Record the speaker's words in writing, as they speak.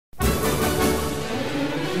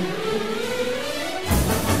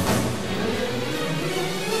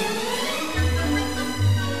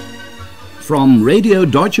From Radio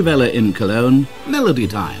Deutsche Welle in Cologne, Melody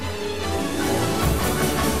Time.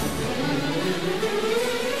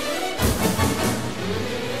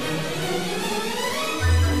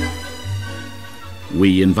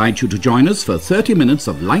 We invite you to join us for 30 minutes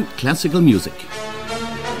of light classical music.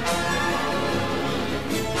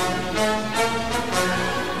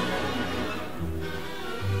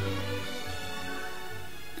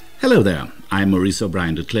 Hello there, I'm Maurice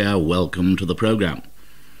O'Brien de Clare. Welcome to the programme.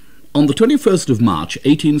 On the 21st of March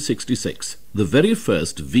 1866, the very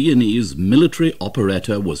first Viennese military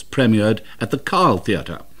operetta was premiered at the Carl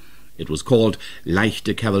Theatre. It was called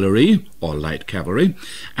Leichte Kavallerie, or Light Cavalry,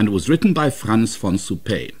 and it was written by Franz von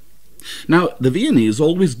Suppé. Now, the Viennese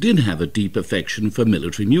always did have a deep affection for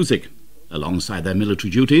military music. Alongside their military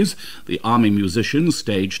duties, the army musicians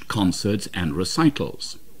staged concerts and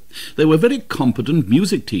recitals. They were very competent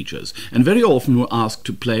music teachers and very often were asked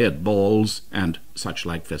to play at balls and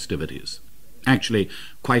such-like festivities. Actually,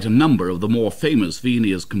 quite a number of the more famous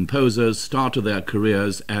Viennese composers started their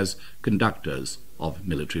careers as conductors of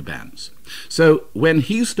military bands. So, when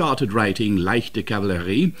he started writing Leichte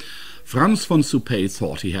Kavallerie, Franz von Suppé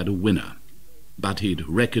thought he had a winner. But he'd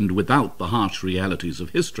reckoned without the harsh realities of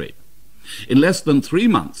history. In less than 3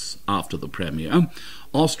 months after the premiere,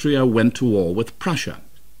 Austria went to war with Prussia.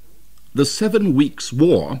 The 7 Weeks'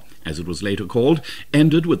 War, as it was later called,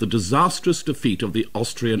 ended with the disastrous defeat of the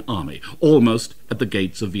Austrian army, almost at the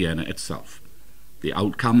gates of Vienna itself. The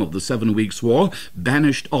outcome of the 7 Weeks' War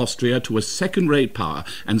banished Austria to a second-rate power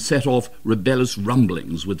and set off rebellious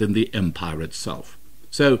rumblings within the empire itself.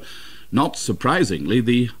 So, not surprisingly,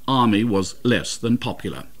 the army was less than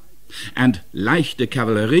popular. And Leichte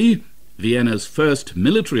Kavallerie, Vienna's first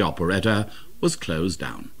military operetta, was closed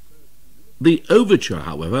down. The overture,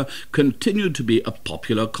 however, continued to be a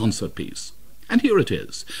popular concert piece. And here it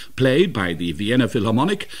is, played by the Vienna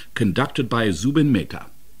Philharmonic, conducted by Zubin Mehta.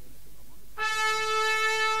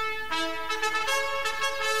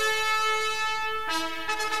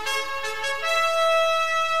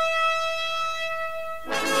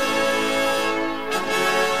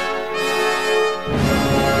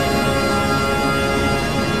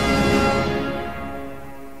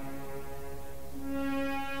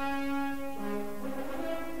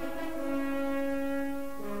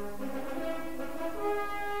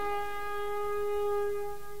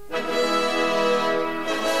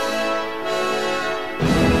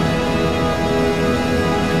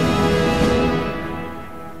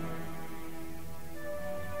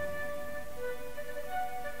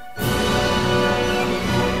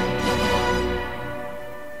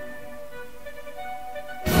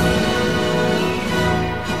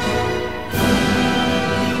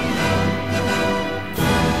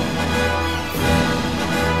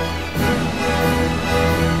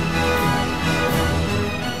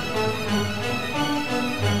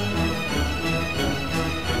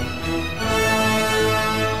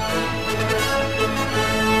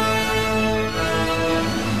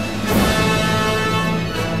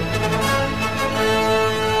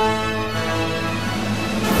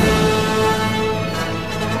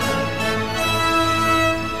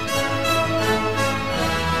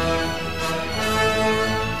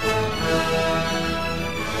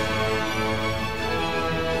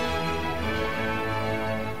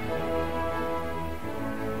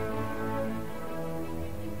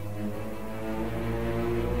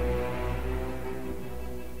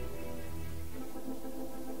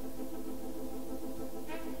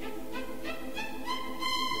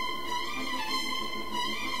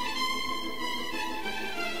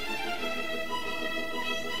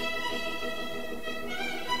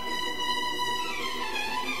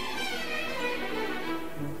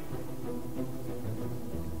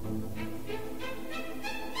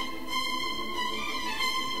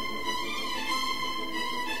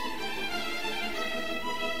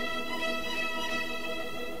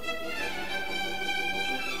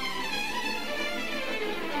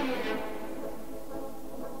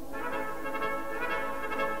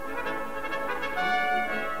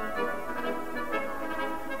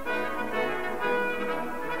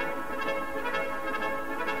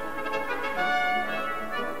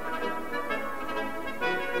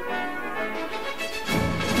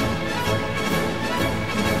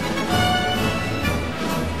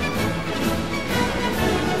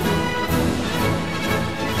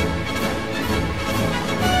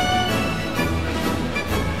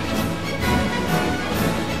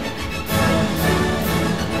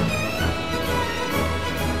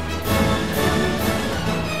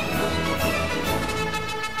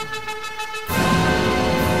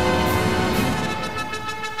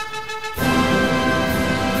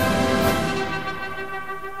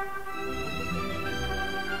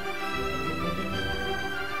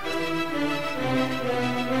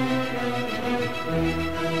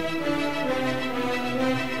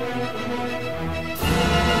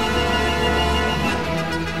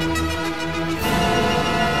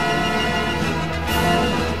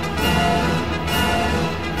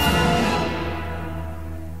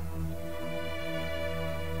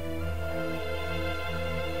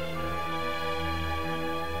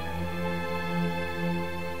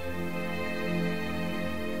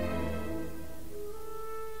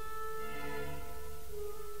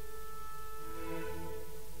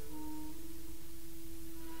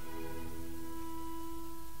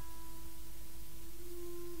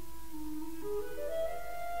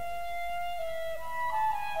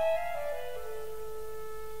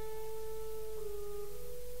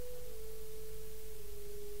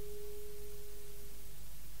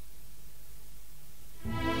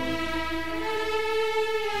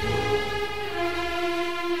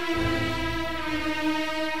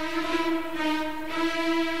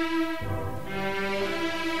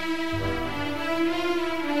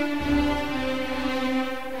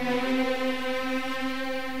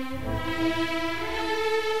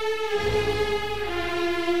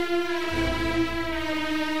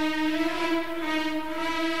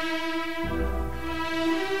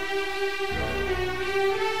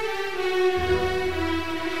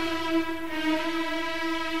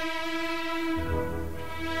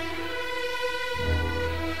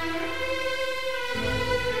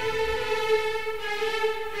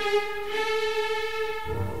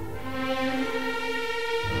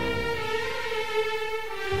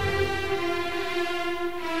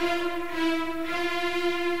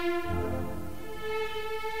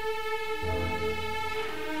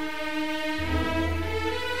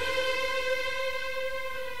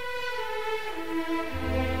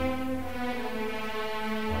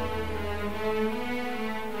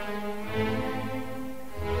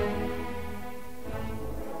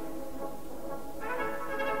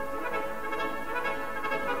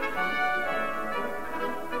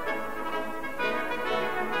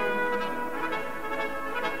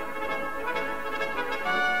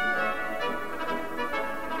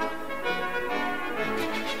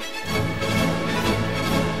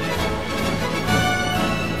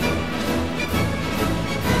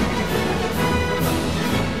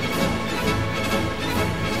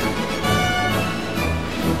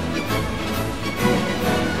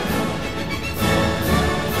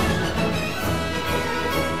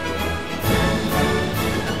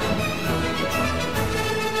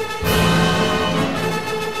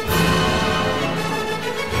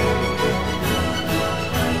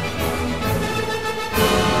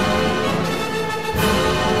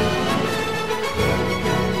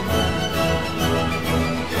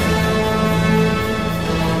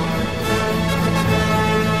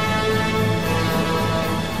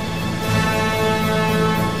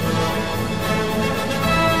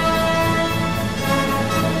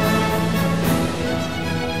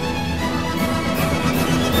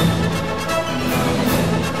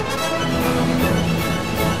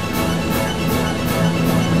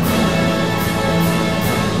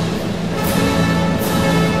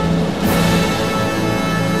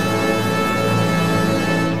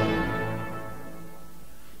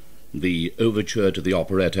 overture to the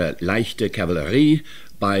operetta Leichte Kavallerie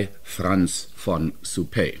by Franz von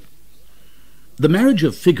Suppé. The Marriage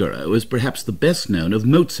of Figaro is perhaps the best known of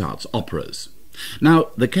Mozart's operas. Now,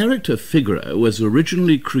 the character Figaro was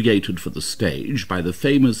originally created for the stage by the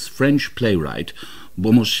famous French playwright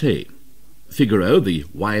Beaumarchais. Figaro, the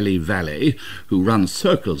wily valet who runs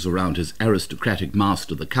circles around his aristocratic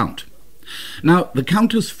master, the Count. Now, the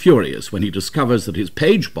Count is furious when he discovers that his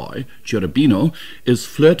page boy, Cherubino, is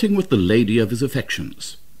flirting with the lady of his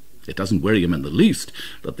affections. It doesn't worry him in the least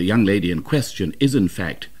that the young lady in question is, in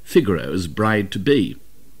fact, Figaro's bride-to-be.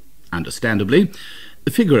 Understandably,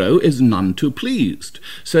 Figaro is none too pleased,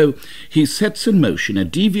 so he sets in motion a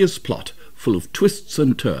devious plot full of twists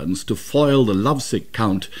and turns to foil the lovesick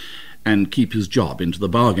Count and keep his job into the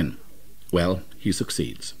bargain. Well, he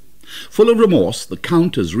succeeds. Full of remorse, the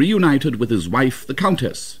Count is reunited with his wife, the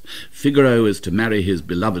Countess. Figaro is to marry his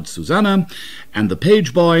beloved Susanna, and the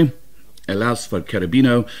page boy, alas for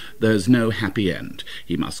Cherubino, there's no happy end.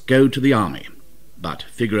 He must go to the army. But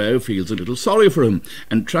Figaro feels a little sorry for him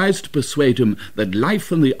and tries to persuade him that life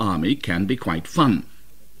in the army can be quite fun.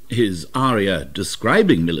 His aria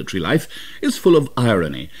describing military life is full of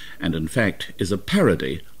irony and, in fact, is a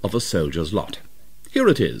parody of a soldier's lot. Here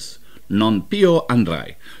it is, Non Pio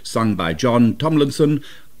Andrai, sung by John Tomlinson.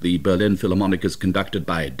 The Berlin Philharmonic is conducted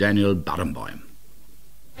by Daniel Barenboim.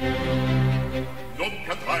 Non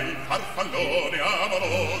cadrai farfallone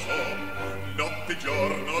amoroso, notte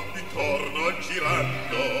giorno d'intorno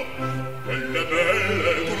girando, quelle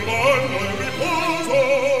belle turbando il riposo,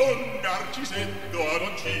 narcisetto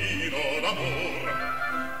adoncino d'amor.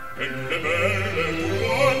 Quelle belle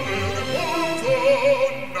turbando il riposo,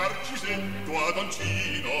 narcisetto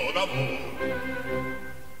adoncino d'amor.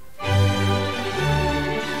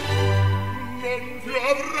 Non più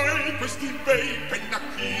avrei questi bei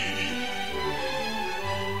pennacchini,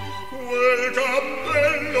 quel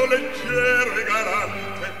cappello leggero e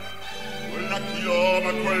galante, quella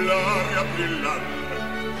chioma, quell'aria brillante,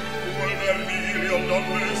 quel vermiglio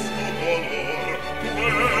donnesco color,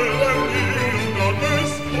 quel vermiglio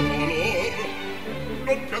donnesco color.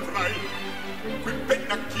 Non ti avrai quei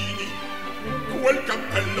pennacchini, quel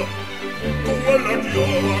cappello, quella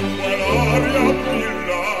chioma, quell'aria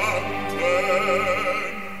brillante.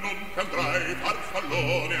 Non ti avrai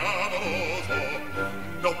farfallone amoroso,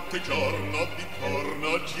 notte e giorno d'intorno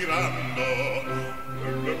girando,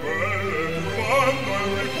 quelle belle turbando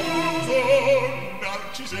il riposo,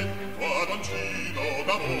 narcisetto adoncino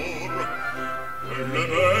d'amor. Quelle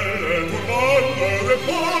belle turbando il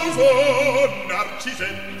riposo,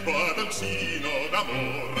 narcisetto adoncino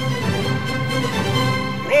d'amor.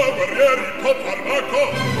 Pro guerrieri po' farmaco,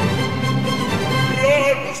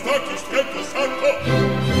 lo stacco stretto sacco,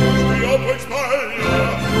 stirò in spalla,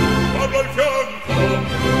 parlo al fianco,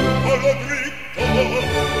 parlo dritto,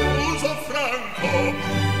 uso franco, un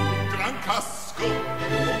gran casco,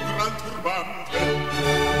 un gran turbante,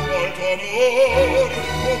 molto amor,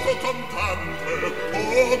 poco contante,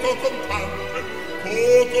 poco contante,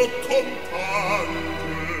 poco contante.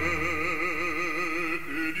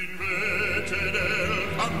 Ed invece del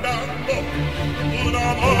fandango una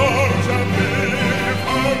marcia mi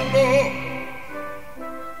fanno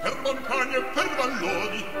per montagne e per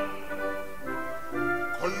valloni,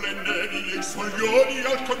 con le nevi e i soglioni,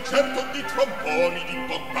 al concerto di tromboni, di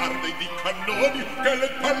bombarde e di cannoni, che le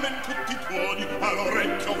palle in tutti i tuoni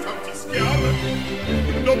all'orecchio fan fischiare.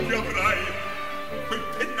 Non più avrai quei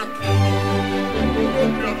pennacchini, non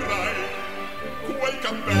più avrai quel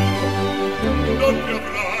cappello, non più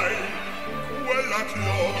avrai quella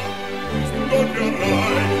chioma, non più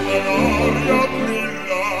avrai quell'aria brillante.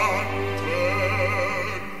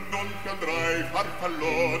 Non più andrai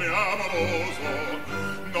farfallone amoroso,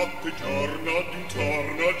 notte e giorno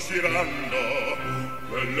d'intorno girando,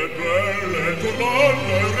 quelle belle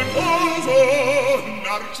turbando il riposo,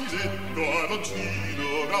 narcisetto adoncino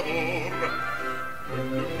d'amor.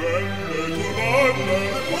 Quelle belle turbando il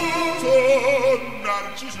riposo,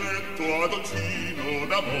 narcisetto adoncino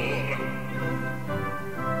d'amor.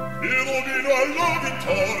 Io vino alla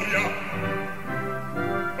vittoria,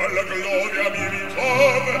 alla gloria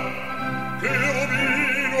militar, io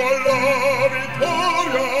vino alla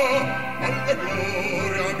vittoria, alla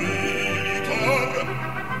gloria militar,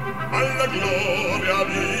 alla gloria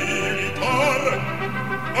militar,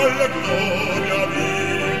 alla gloria militar.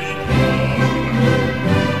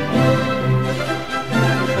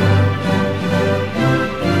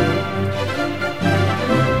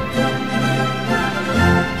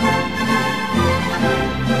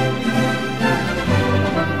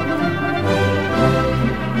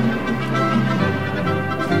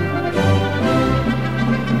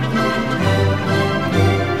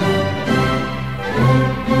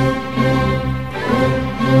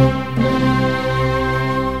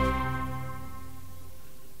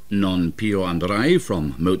 Non più andrai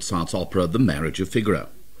from Mozart's opera The Marriage of Figaro.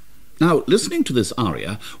 Now, listening to this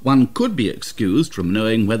aria, one could be excused from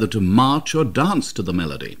knowing whether to march or dance to the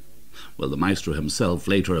melody. Well, the maestro himself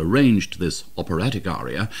later arranged this operatic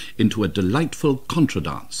aria into a delightful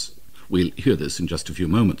contradance. We'll hear this in just a few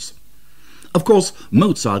moments. Of course,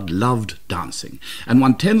 Mozart loved dancing, and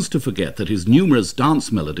one tends to forget that his numerous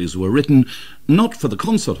dance melodies were written not for the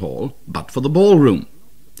concert hall, but for the ballroom.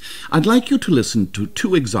 I'd like you to listen to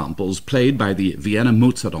two examples played by the Vienna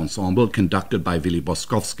Mozart Ensemble conducted by Willy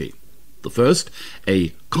Boskowski. The first, a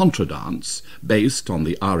contradance based on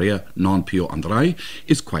the aria Non più andrai,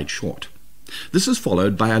 is quite short. This is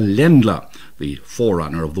followed by a Ländler, the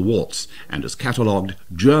forerunner of the waltz, and is catalogued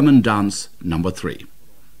German Dance No. 3.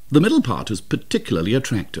 The middle part is particularly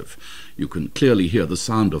attractive. You can clearly hear the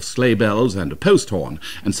sound of sleigh bells and a post horn,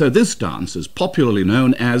 and so this dance is popularly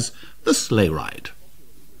known as the sleigh ride.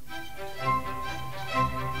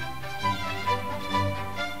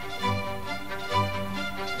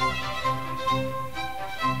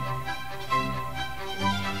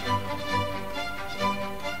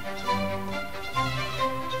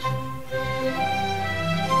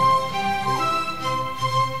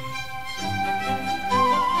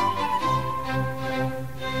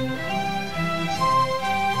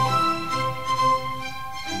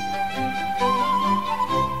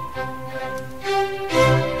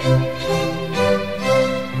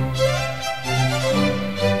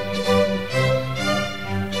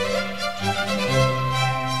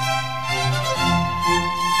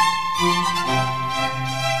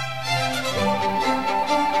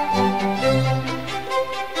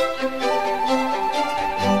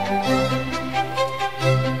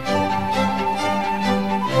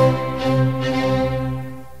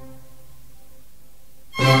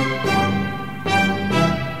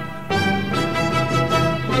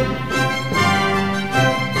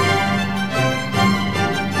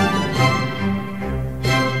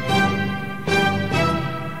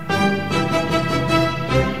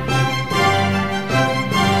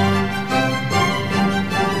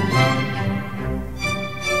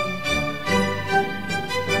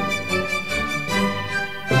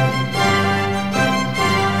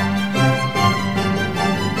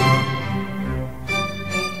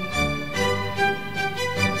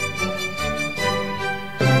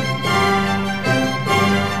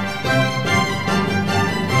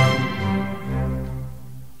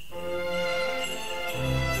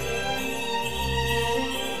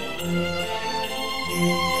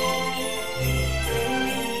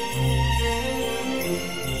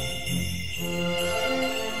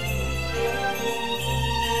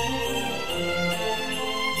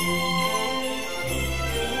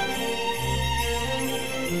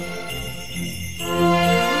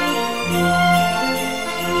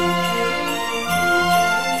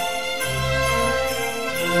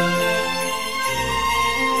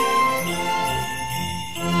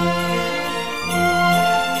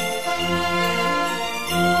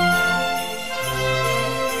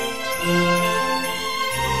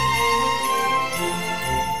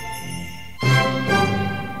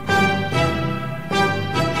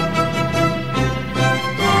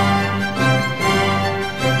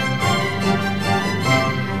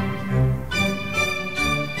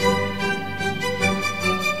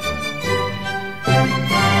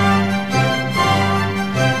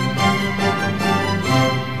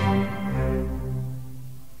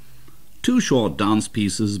 Two short dance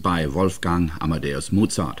pieces by Wolfgang Amadeus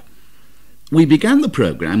Mozart. We began the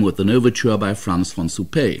program with an overture by Franz von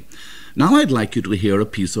Suppé. Now I'd like you to hear a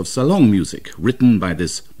piece of salon music written by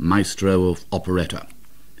this maestro of operetta.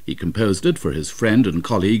 He composed it for his friend and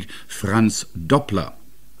colleague Franz Doppler.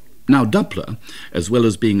 Now Doppler, as well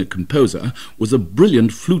as being a composer, was a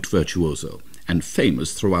brilliant flute virtuoso and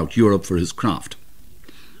famous throughout Europe for his craft.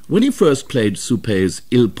 When he first played Suppé's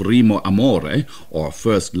Il Primo Amore, or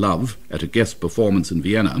First Love, at a guest performance in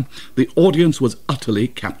Vienna, the audience was utterly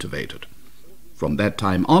captivated. From that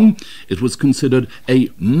time on, it was considered a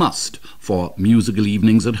must for musical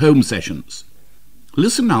evenings at home sessions.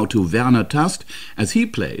 Listen now to Werner Tast as he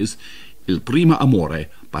plays Il Primo Amore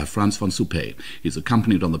by Franz von Suppé. He's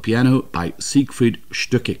accompanied on the piano by Siegfried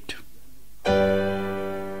Stöckicht.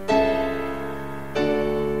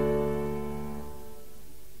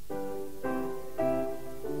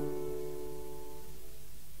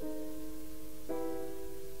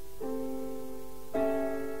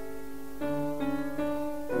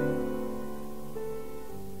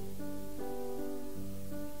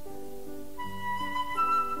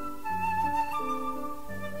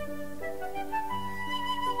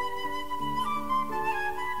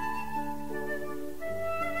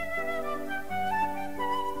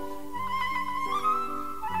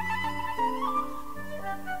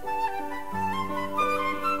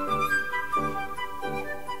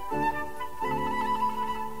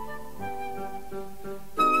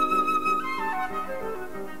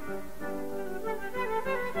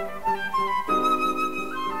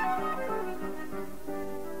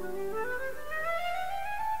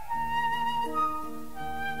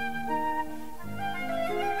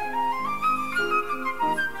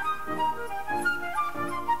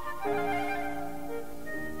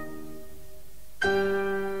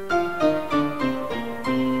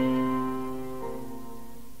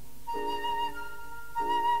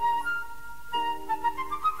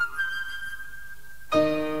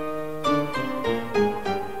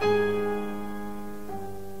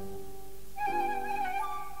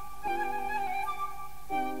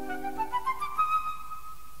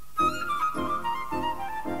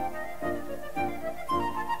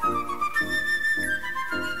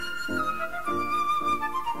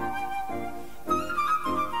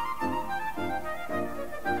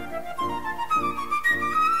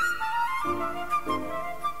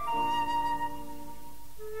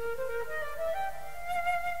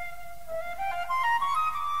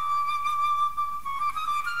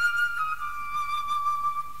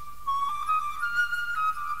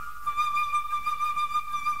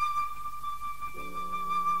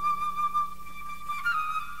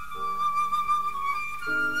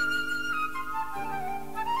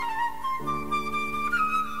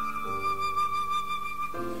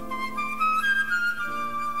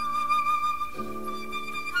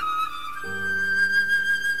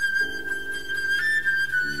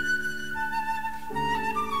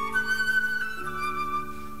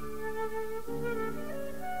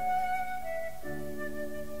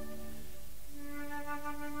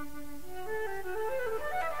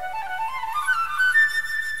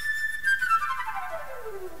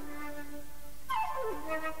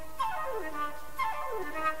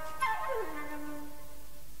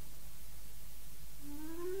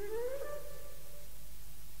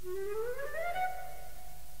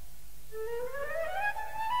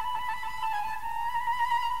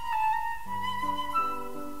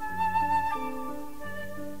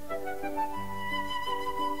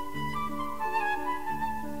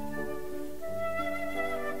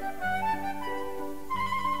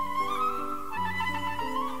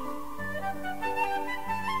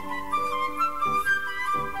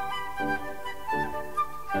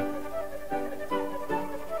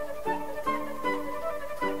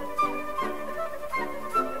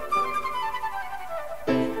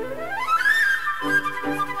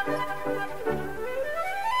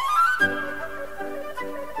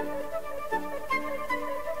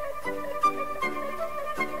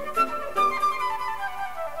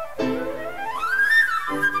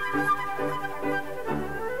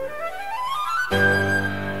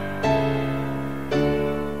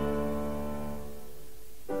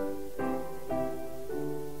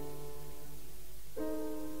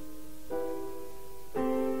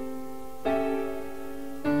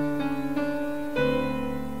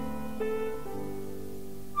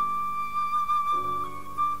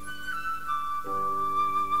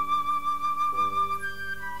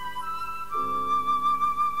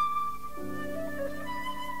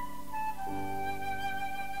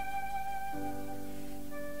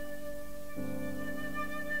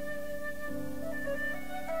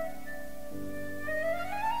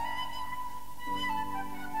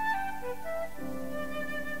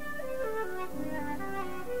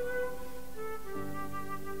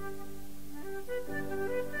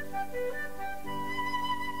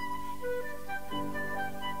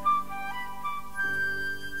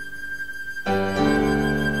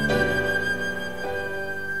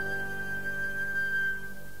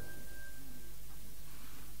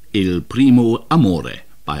 Il Primo Amore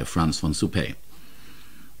by Franz von Suppé.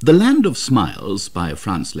 The Land of Smiles by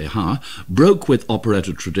Franz Lehár broke with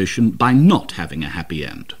operetta tradition by not having a happy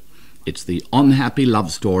end. It's the unhappy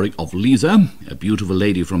love story of Lisa, a beautiful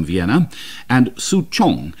lady from Vienna, and Su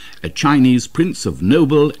Chong, a Chinese prince of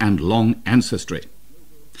noble and long ancestry.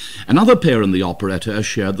 Another pair in the operetta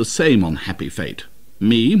shared the same unhappy fate.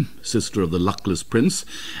 Me, sister of the luckless prince,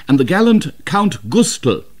 and the gallant Count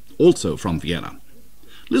Gustl, also from Vienna.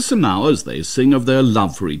 Listen now as they sing of their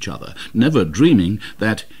love for each other, never dreaming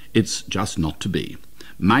that it's just not to be.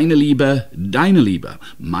 Meine Liebe, deine Liebe,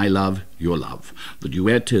 my love, your love. The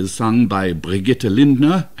duet is sung by Brigitte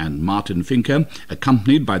Lindner and Martin Finke,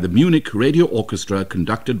 accompanied by the Munich Radio Orchestra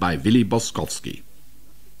conducted by Willi Boskowski.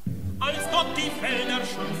 Als Gott die Felder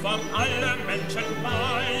schuf, waren alle Menschen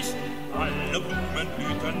gleich. Alle Blumen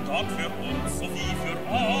blühten dort für uns, so wie für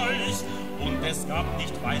euch. Und es gab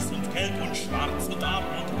nicht weiß und gelb und schwarz und arm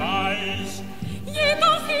und reich.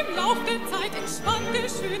 Jedoch im Lauf der Zeit entspann der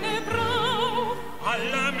schöne Brauch.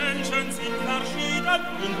 Alle Menschen sind verschieden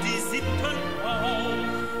und die Sitten auch.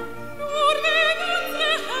 Nur wenn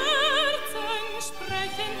unsere Herzen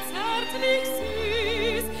sprechen zärtlich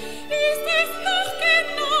süß, ist es doch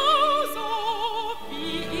genauso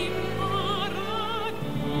wie im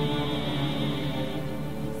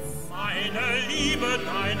Paradies. Meine Liebe,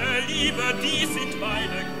 deine Liebe, die sind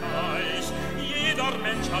beide gleich. Jeder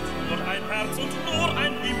Mensch hat nur ein Herz und nur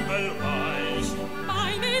ein Himmelreich.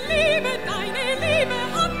 Meine Liebe, deine Liebe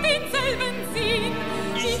hat denselben Sinn.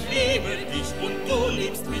 Ich liebe dich und du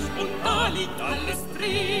liebst mich und da liegt alles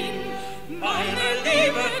drin. Meine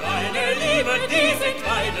Liebe, deine Liebe, die sind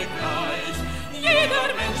beide gleich. Jeder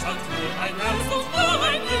Mensch hat nur ein Herz und nur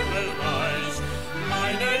ein Himmelreich.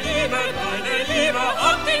 Meine Liebe, deine Liebe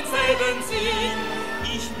hat denselben Sinn.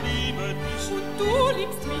 Ich liebe dich Und du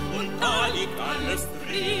liebst mich und da liegt alles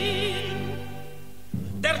drin.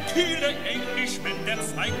 Der kühle Englishman, der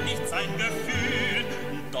zeigt nicht sein Gefühl,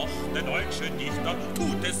 doch der deutsche Dichter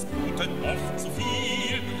tut des Guten oft zu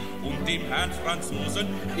viel. Und dem Herrn Franzosen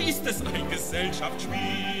ist es ein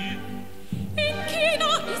Gesellschaftsspiel. In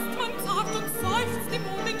China ist man zart und seufzt im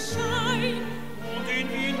Mondenschein. Und in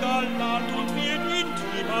Wien da lacht und wird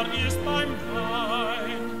intimer erst beim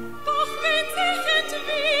Wein. Doch wenn sich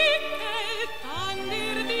entwickelt dann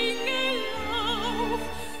der Dinge Lauf,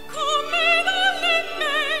 kommen alle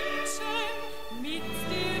Menschen mit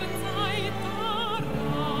der Zeit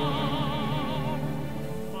darauf.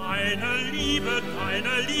 Meine Liebe,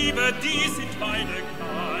 deine Liebe, die sind beide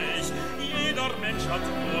gleich. Jeder Mensch hat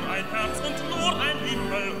nur ein Herz und nur ein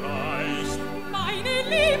Himmelreich. Meine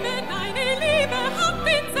Liebe, deine Liebe hat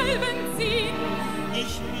denselben Sinn.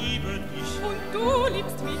 Ich liebe dich Und du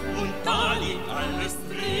liebst mich und da liegt alles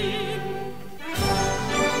drin.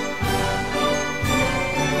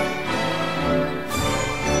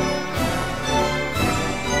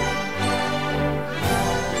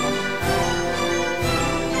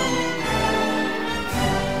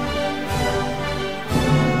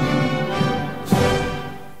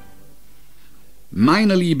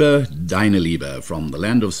 Meine Liebe, deine Liebe from The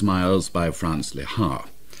Land of Smiles by Franz Lehár.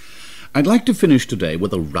 I'd like to finish today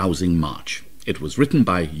with a rousing march. It was written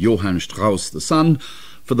by Johann Strauss the son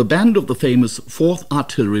for the band of the famous 4th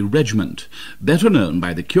Artillery Regiment, better known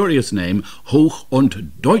by the curious name Hoch-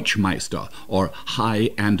 und Deutschmeister, or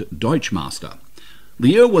High and Deutschmaster. The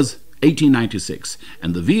year was 1896,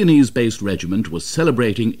 and the Viennese-based regiment was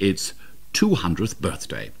celebrating its 200th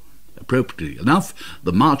birthday. Appropriately enough,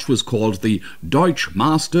 the march was called the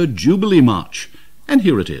Deutschmaster Jubilee March, and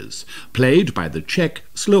here it is, played by the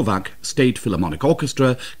Czech-Slovak State Philharmonic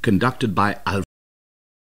Orchestra, conducted by Alfred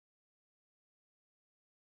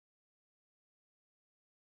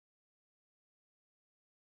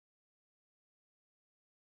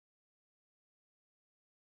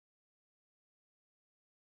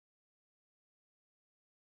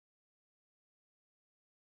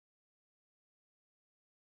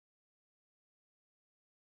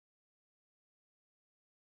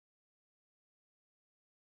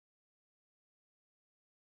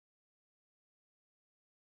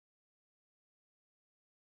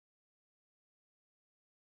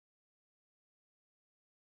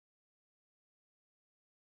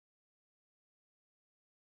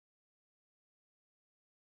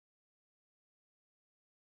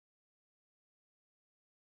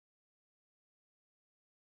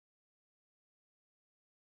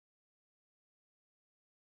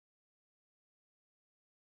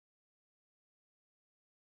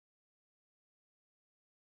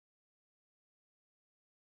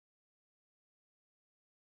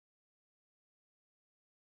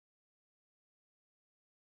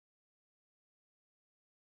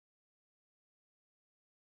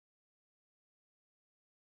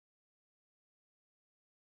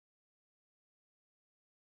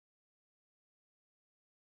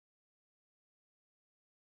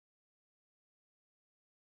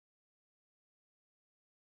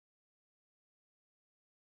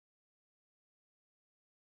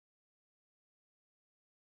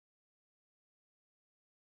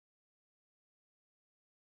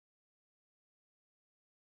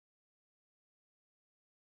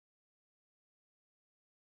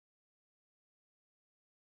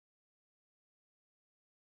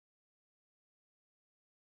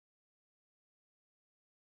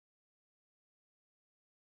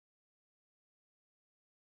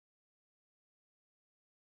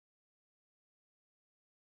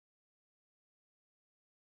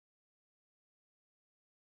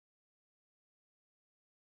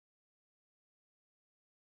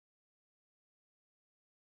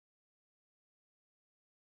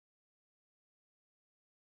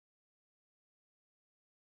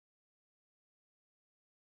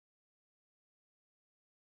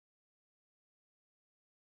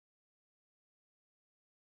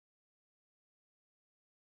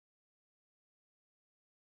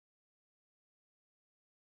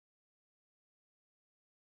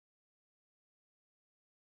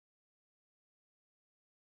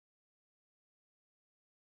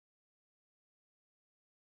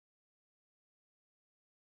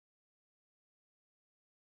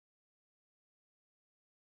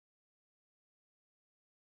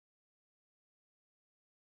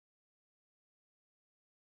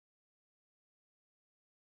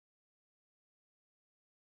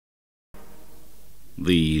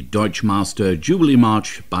the Deutsche Master Jubilee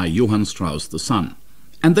March by Johann Strauss the Son.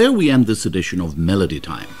 And there we end this edition of Melody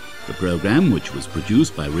Time, the program, which was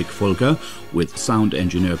produced by Rick Volker with sound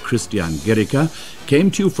engineer Christian Gericke,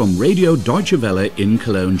 came to you from Radio Deutsche Welle in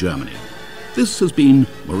Cologne, Germany. This has been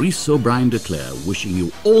Maurice O'Brien de Clare wishing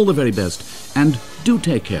you all the very best, and do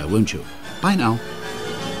take care, won't you? Bye now.